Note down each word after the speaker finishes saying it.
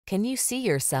Can you see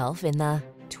yourself in the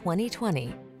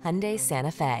 2020 Hyundai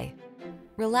Santa Fe?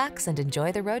 Relax and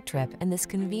enjoy the road trip in this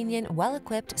convenient,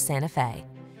 well-equipped Santa Fe.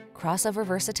 Crossover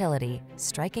versatility,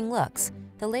 striking looks,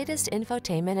 the latest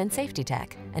infotainment and safety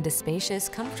tech, and a spacious,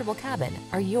 comfortable cabin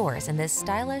are yours in this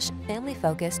stylish,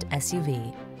 family-focused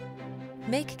SUV.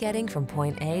 Make getting from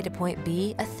point A to point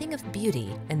B a thing of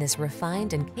beauty in this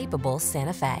refined and capable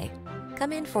Santa Fe.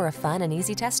 Come in for a fun and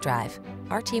easy test drive.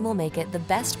 Our team will make it the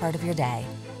best part of your day.